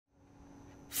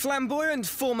Flamboyant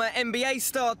former NBA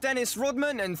star Dennis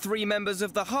Rodman and 3 members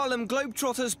of the Harlem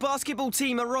Globetrotters basketball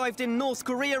team arrived in North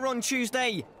Korea on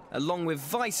Tuesday, along with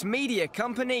Vice Media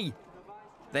Company.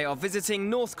 They are visiting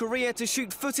North Korea to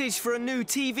shoot footage for a new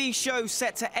TV show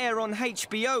set to air on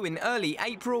HBO in early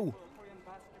April.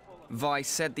 Vice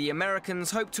said the Americans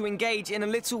hope to engage in a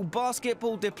little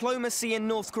basketball diplomacy in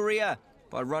North Korea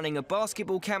by running a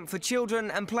basketball camp for children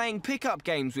and playing pickup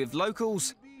games with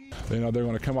locals. You know, they're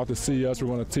going to come out to see us.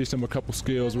 We're going to teach them a couple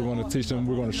skills. We're going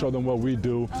to show them what we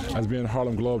do as being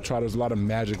Harlem Globetrotters. A lot of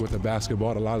magic with the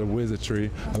basketball, a lot of wizardry,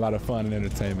 a lot of fun and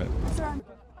entertainment.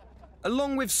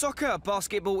 Along with soccer,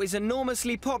 basketball is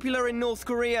enormously popular in North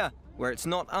Korea, where it's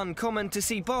not uncommon to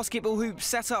see basketball hoops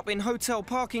set up in hotel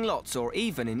parking lots or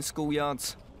even in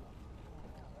schoolyards.